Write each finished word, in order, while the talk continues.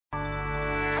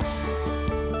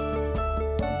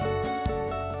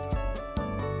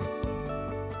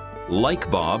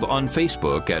Like Bob on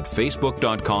Facebook at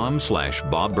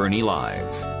facebook.com/Bob Burney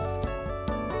Live.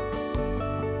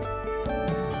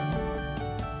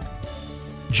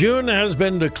 June has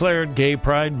been declared Gay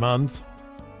Pride Month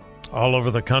all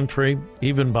over the country,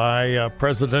 even by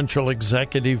presidential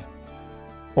executive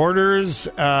orders.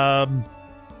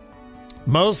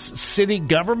 Most city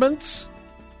governments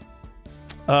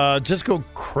just go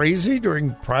crazy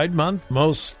during Pride Month.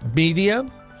 Most media.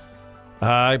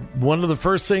 One of the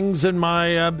first things in my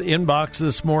inbox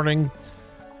this morning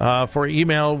for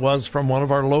email was from one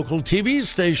of our local TV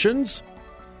stations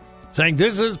saying,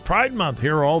 this is Pride Month.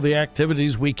 Here are all the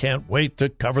activities. We can't wait to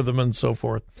cover them and so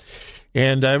forth.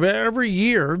 And every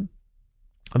year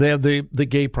they have the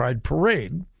Gay Pride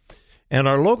Parade. And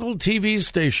our local TV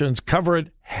stations cover it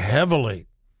heavily,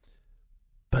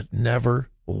 but never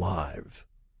live.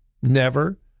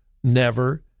 Never,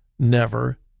 never,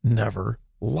 never, never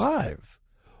live.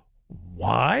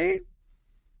 Why?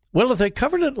 Well, if they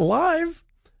covered it live,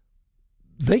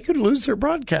 they could lose their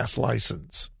broadcast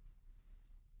license.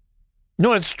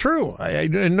 No, it's true.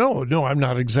 No, I'm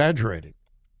not exaggerating.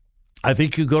 I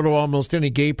think you go to almost any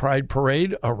gay pride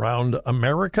parade around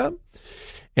America,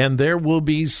 and there will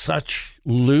be such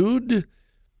lewd,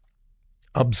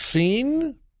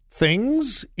 obscene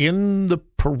things in the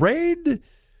parade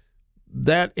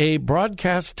that a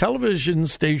broadcast television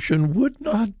station would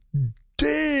not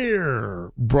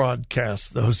dare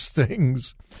broadcast those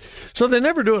things. So they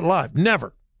never do it live.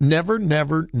 Never, never,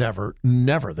 never, never,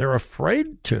 never. They're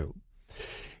afraid to.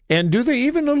 And do they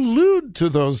even allude to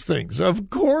those things? Of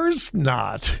course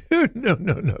not.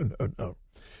 No.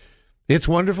 It's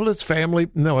wonderful. It's family.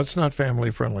 No, it's not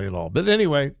family friendly at all. But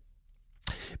anyway,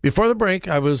 before the break,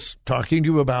 I was talking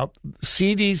to you about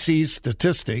CDC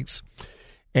statistics.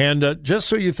 And just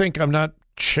so you think I'm not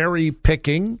cherry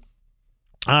picking,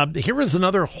 here is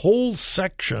another whole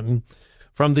section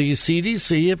from the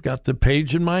CDC. I've got the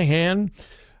page in my hand.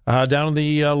 Down in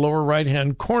the lower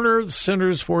right-hand corner, the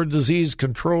Centers for Disease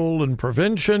Control and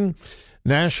Prevention,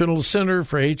 National Center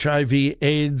for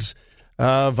HIV/AIDS,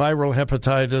 Viral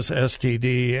Hepatitis,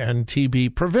 STD, and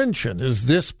TB Prevention is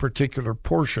this particular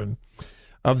portion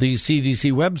of the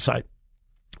CDC website.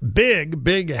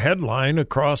 Big headline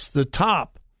across the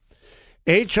top.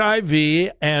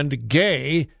 HIV and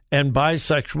gay and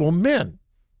bisexual men.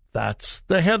 That's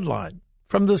the headline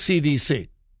from the CDC.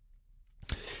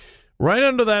 Right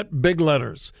under that, big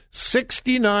letters,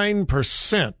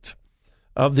 69%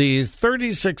 of the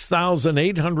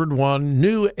 36,801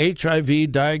 new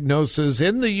HIV diagnoses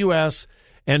in the U.S.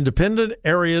 and dependent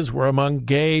areas were among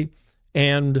gay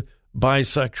and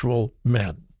bisexual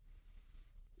men.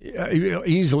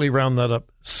 Easily round that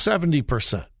up,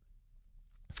 70%.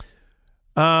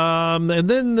 And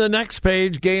then the next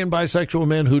page, gay and bisexual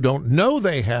men who don't know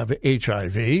they have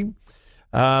HIV,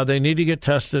 they need to get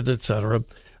tested, etc.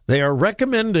 They are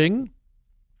recommending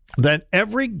that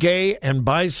every gay and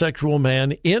bisexual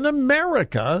man in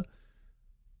America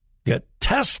get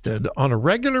tested on a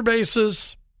regular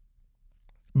basis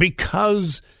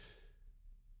because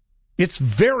it's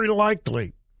very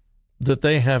likely that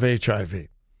they have HIV.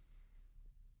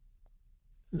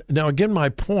 Now, again, my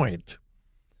point,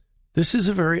 this is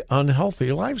a very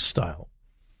unhealthy lifestyle.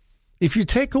 If you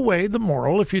take away the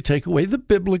moral, if you take away the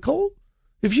biblical,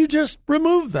 if you just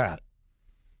remove that,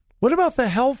 what about the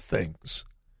health things?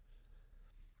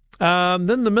 Then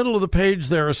in the middle of the page,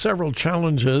 there are several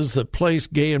challenges that place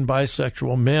gay and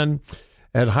bisexual men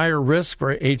at higher risk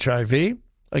for HIV.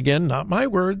 Again, not my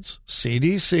words,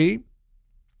 CDC.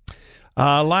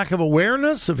 Lack of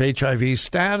awareness of HIV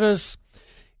status,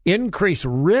 increased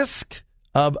risk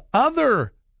of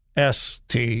other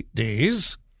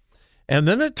STDs, and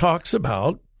then it talks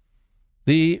about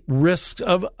the risk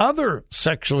of other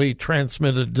sexually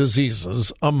transmitted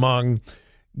diseases among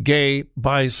gay,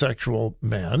 bisexual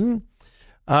men,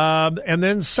 and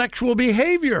then sexual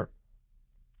behavior.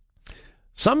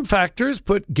 Some factors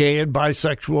put gay and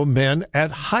bisexual men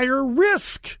at higher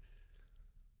risk.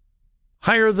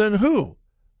 Higher than who?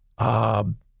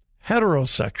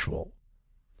 Heterosexual.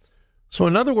 So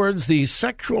in other words, the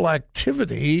sexual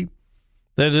activity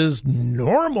that is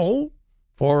normal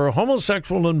for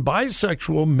homosexual and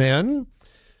bisexual men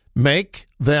make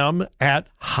them at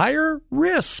higher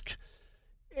risk.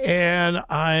 And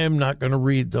I'm not going to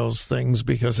read those things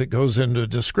because it goes into a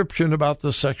description about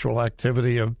the sexual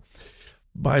activity of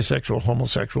bisexual,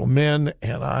 homosexual men,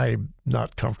 and I'm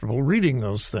not comfortable reading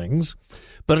those things.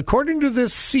 But according to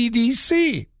this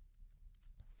CDC,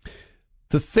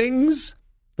 the things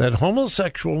that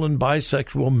homosexual and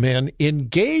bisexual men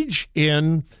engage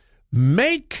in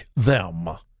make them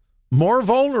more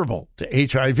vulnerable to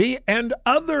HIV and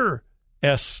other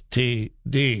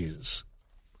STDs.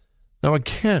 Now,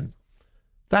 again,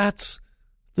 that's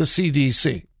the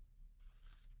CDC.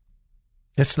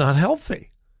 It's not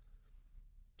healthy.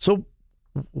 So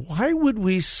why would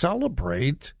we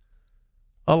celebrate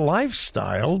a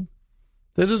lifestyle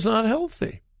that is not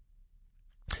healthy?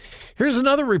 Here's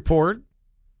another report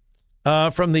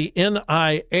from the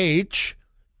NIH.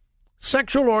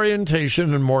 Sexual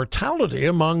orientation and mortality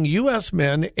among U.S.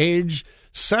 men aged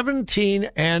 17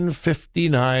 and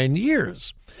 59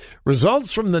 years.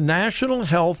 Results from the National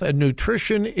Health and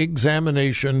Nutrition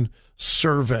Examination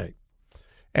Survey.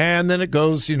 And then it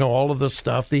goes, all of the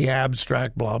stuff, the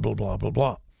abstract, blah, blah, blah, blah,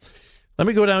 blah. Let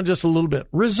me go down just a little bit.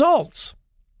 Results.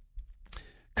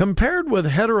 Compared with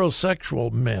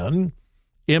heterosexual men,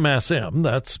 MSM,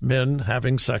 that's men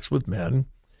having sex with men,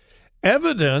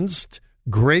 evidenced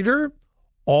greater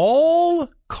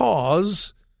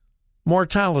all-cause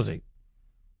mortality.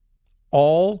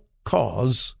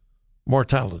 All-cause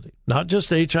mortality. Not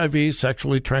just HIV,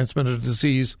 sexually transmitted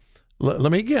disease.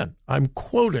 Let me again, I'm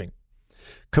quoting.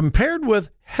 Compared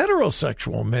with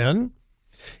heterosexual men,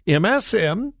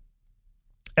 MSM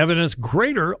evidenced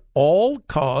greater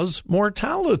all-cause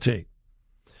mortality.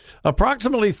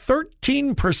 Approximately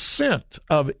 13%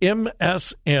 of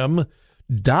MSM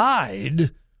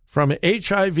died from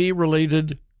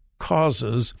HIV-related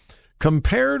causes,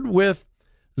 compared with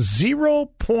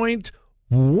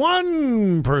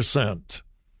 0.1%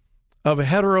 of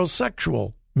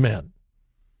heterosexual men.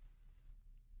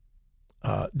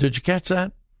 Did you catch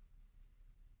that?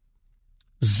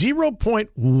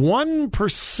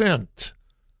 0.1%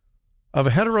 of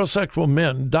heterosexual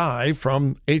men die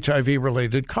from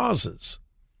HIV-related causes.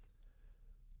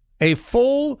 A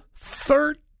full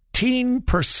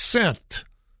 13%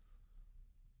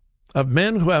 of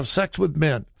men who have sex with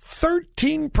men,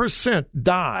 13%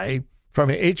 die from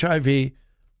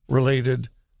HIV-related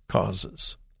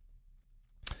causes.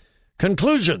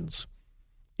 Conclusions.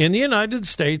 In the United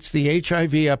States, the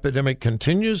HIV epidemic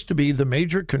continues to be the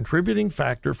major contributing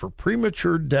factor for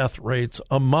premature death rates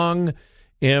among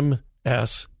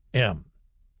MSM.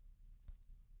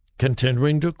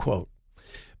 Continuing to quote,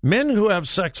 men who have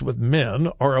sex with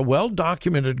men are a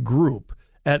well-documented group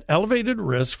at elevated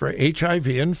risk for HIV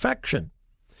infection.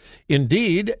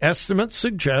 Indeed, estimates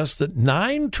suggest that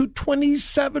 9 to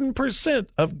 27%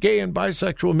 of gay and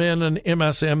bisexual men and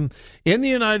MSM in the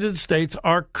United States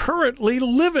are currently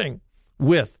living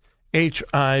with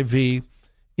HIV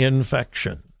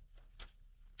infection.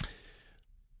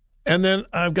 And then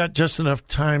I've got just enough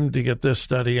time to get this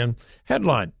study in.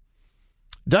 Headline,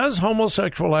 does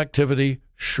homosexual activity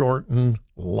shorten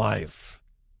life?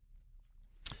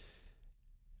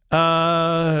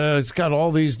 It's got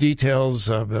all these details,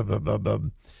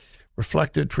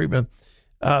 reflected treatment.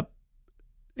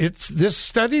 This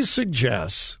study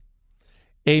suggests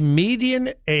a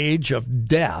median age of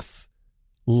death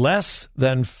less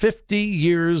than 50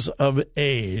 years of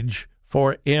age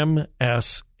for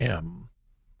MSM,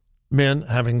 men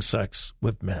having sex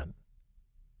with men.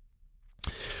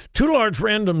 Two large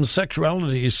random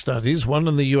sexuality studies, one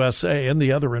in the USA and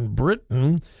the other in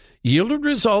Britain, yielded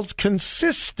results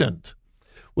consistent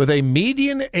with a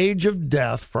median age of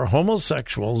death for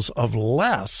homosexuals of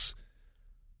less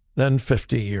than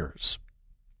 50 years.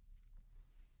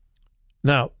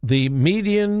 Now, the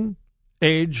median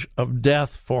age of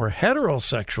death for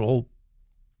heterosexual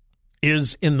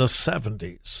is in the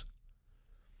 70s.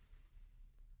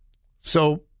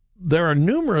 So there are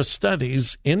numerous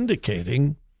studies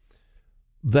indicating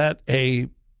that a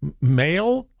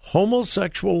male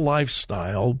homosexual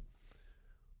lifestyle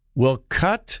will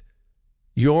cut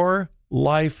your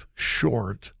life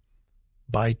short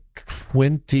by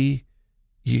 20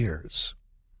 years.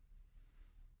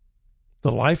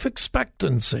 The life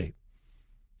expectancy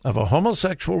of a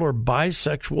homosexual or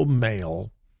bisexual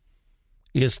male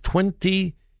is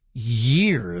 20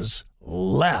 years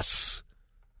less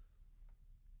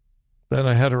than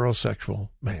a heterosexual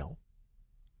male.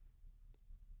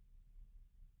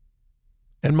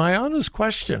 And my honest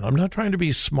question, I'm not trying to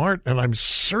be smart, and I'm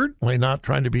certainly not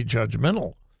trying to be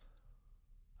judgmental.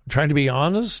 I'm trying to be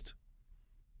honest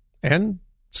and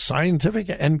scientific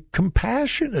and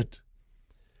compassionate.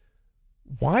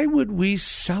 Why would we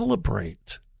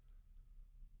celebrate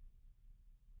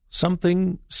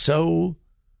something so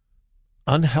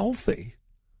unhealthy,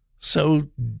 so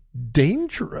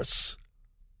dangerous?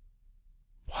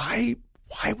 Why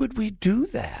would we do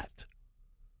that?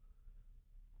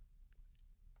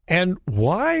 And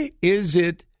why is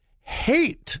it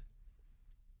hate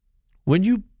when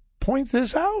you point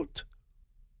this out?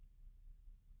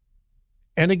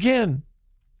 And again,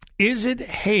 is it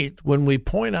hate when we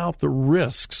point out the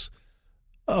risks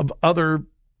of other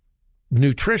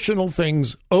nutritional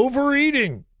things?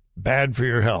 Overeating, bad for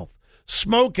your health.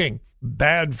 Smoking,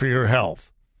 bad for your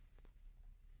health.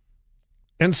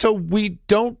 And so we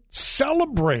don't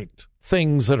celebrate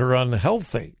things that are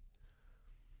unhealthy.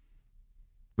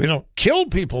 We don't kill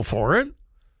people for it,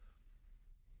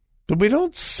 but we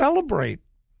don't celebrate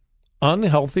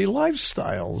unhealthy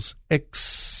lifestyles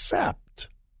except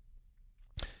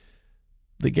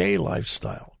the gay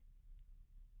lifestyle.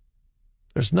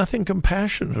 There's nothing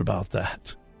compassionate about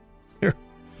that. There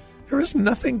is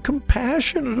nothing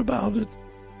compassionate about it.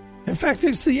 In fact,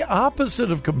 it's the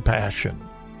opposite of compassion.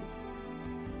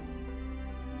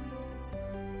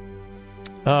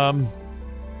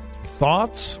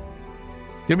 Thoughts?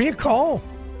 Give me a call.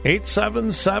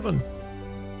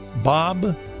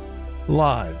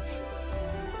 877-BOB-LIVE.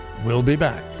 We'll be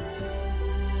back.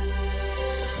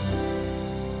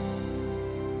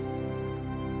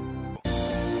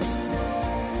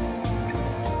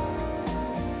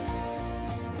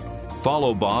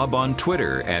 Follow Bob on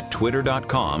Twitter at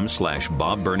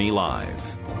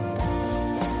twitter.com/BobBernieLive.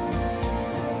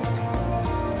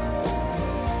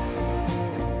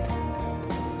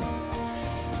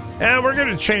 And we're going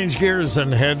to change gears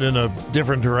and head in a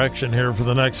different direction here for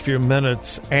the next few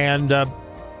minutes. And then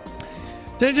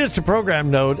just a program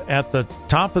note at the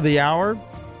top of the hour,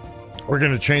 we're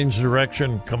going to change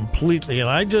direction completely. And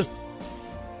I just,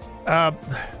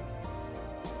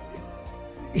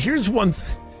 here's one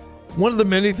of the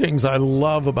many things I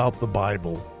love about the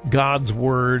Bible, God's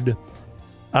Word.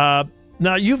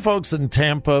 Now, you folks in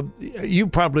Tampa, you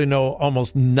probably know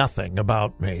almost nothing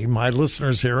about me. My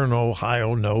listeners here in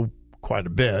Ohio know quite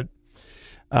a bit.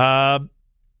 But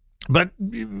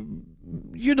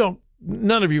you don't,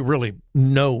 none of you really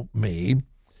know me.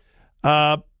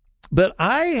 But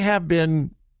I have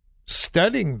been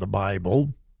studying the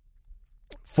Bible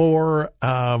for,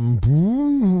 I've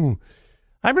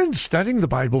been studying the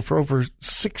Bible for over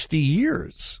 60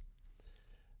 years.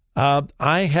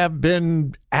 I have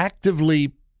been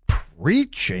actively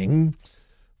preaching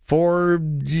for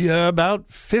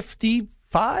about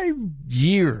 55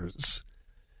 years.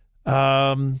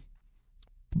 But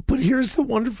here's the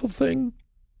wonderful thing.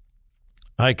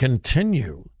 I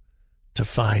continue to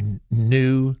find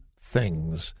new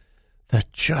things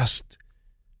that just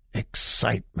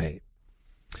excite me.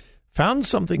 Found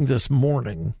something this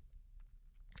morning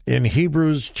in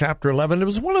Hebrews chapter 11. It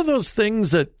was one of those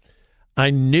things that I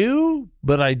knew,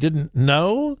 but I didn't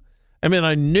know. I mean,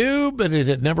 I knew, but it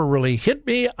had never really hit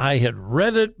me. I had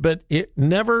read it, but it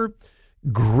never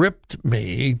gripped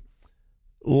me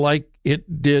like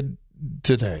it did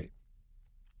today.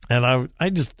 And I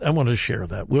want to share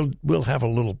that. We'll have a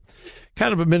little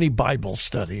kind of a mini Bible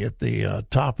study at the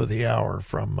top of the hour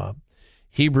from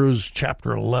Hebrews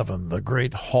chapter 11, the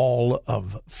great hall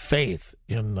of faith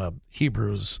in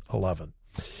Hebrews 11.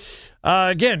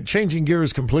 Again, changing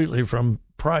gears completely from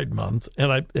Pride Month,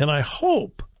 and I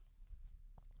hope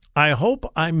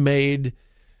I made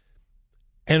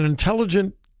an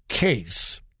intelligent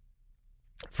case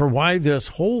for why this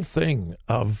whole thing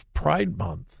of Pride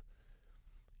Month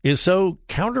is so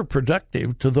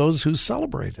counterproductive to those who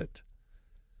celebrate it.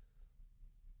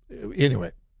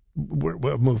 Anyway,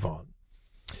 we'll move on.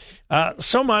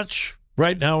 So much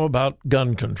right now about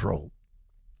gun control,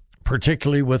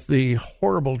 particularly with the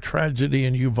horrible tragedy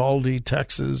in Uvalde,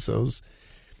 Texas, those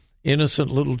innocent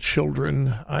little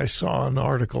children. I saw an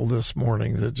article this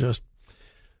morning that just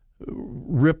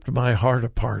ripped my heart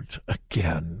apart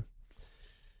again.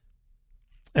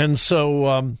 And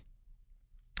so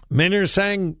many are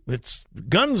saying it's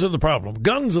guns are the problem.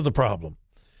 Guns are the problem.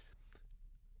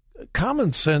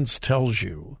 Common sense tells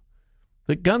you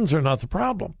that guns are not the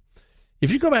problem.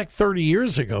 If you go back 30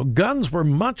 years ago, guns were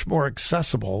much more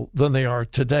accessible than they are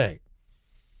today.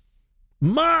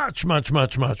 Much, much,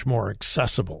 much, much more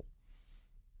accessible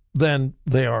than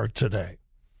they are today.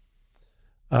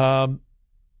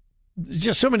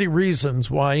 Just so many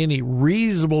reasons why any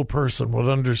reasonable person would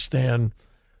understand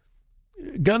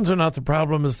guns are not the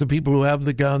problem, it's the people who have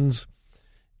the guns.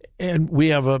 And we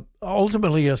have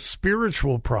ultimately a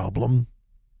spiritual problem,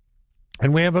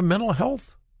 and we have a mental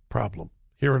health problem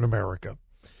here in America.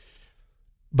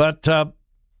 But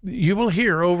you will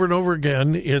hear over and over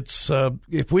again, it's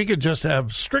if we could just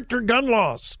have stricter gun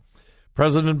laws.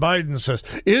 President Biden says,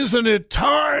 isn't it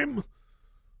time?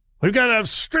 We've got to have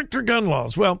stricter gun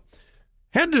laws. Well,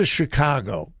 head to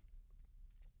Chicago.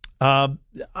 I'm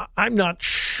not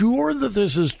sure that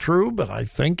this is true, but I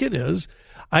think it is.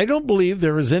 I don't believe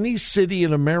there is any city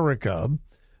in America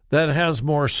that has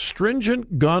more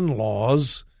stringent gun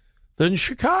laws than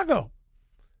Chicago.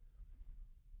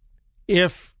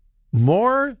 If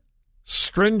more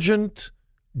stringent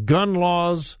gun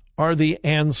laws are the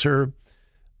answer,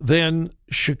 then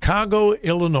Chicago,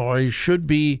 Illinois should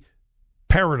be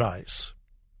paradise.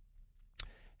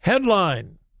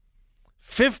 Headline: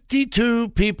 52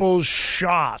 people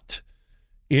shot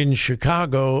in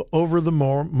Chicago over the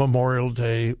Memorial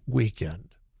Day weekend.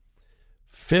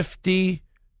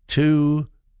 52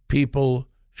 people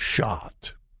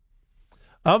shot.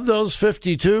 Of those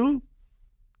 52,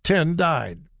 10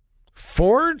 died.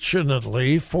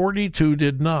 Fortunately, 42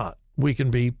 did not. We can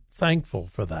be thankful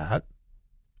for that.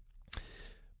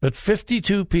 But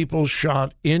 52 people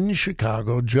shot in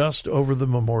Chicago just over the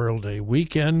Memorial Day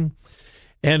weekend,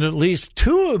 and at least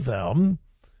 2 of them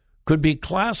could be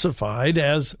classified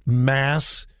as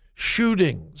mass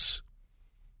shootings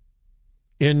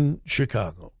in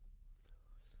Chicago.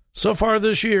 So far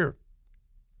this year,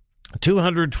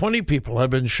 220 people have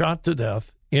been shot to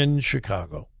death in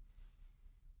Chicago.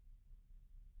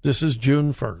 This is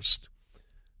June 1st.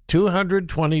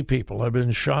 220 people have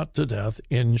been shot to death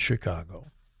in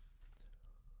Chicago.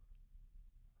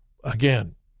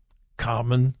 Again,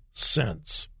 common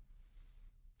sense.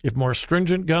 If more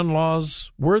stringent gun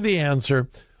laws were the answer,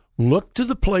 look to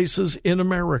the places in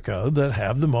America that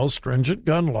have the most stringent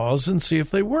gun laws and see if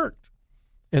they worked.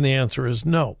 And the answer is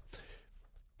no.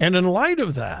 And in light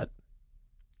of that,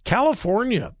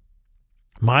 California,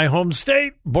 my home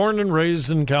state, born and raised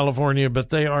in California, but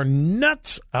they are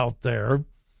nuts out there.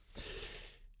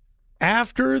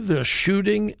 After the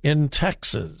shooting in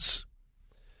Texas,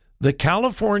 the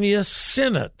California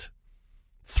Senate,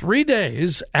 3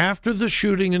 days after the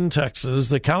shooting in Texas,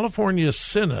 the California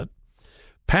Senate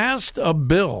passed a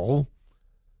bill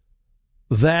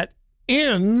that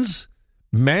ends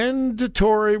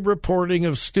mandatory reporting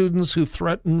of students who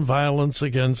threaten violence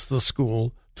against the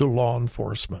school to law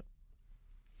enforcement.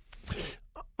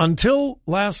 Until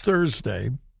last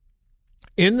Thursday,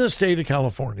 in the state of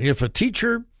California, if a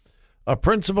teacher, a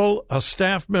principal, a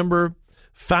staff member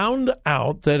found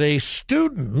out that a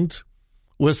student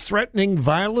was threatening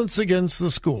violence against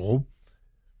the school,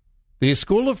 the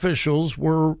school officials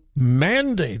were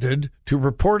mandated to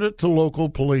report it to local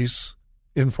police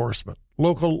enforcement,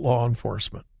 local law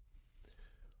enforcement.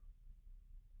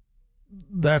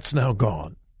 That's now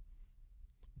gone.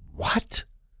 What?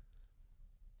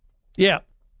 Yeah.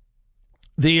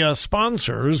 The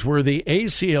sponsors were the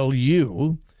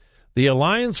ACLU, the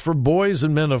Alliance for Boys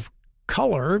and Men of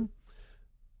Color,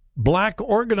 Black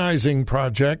Organizing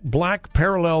Project, Black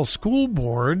Parallel School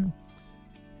Board,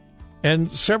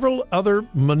 and several other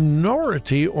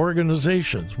minority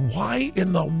organizations. Why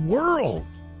in the world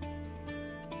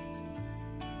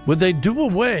would they do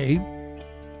away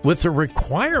with the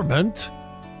requirement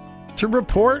to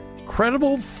report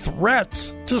credible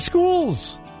threats to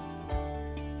schools?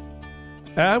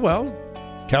 Well,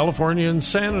 California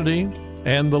insanity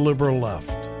and the liberal left.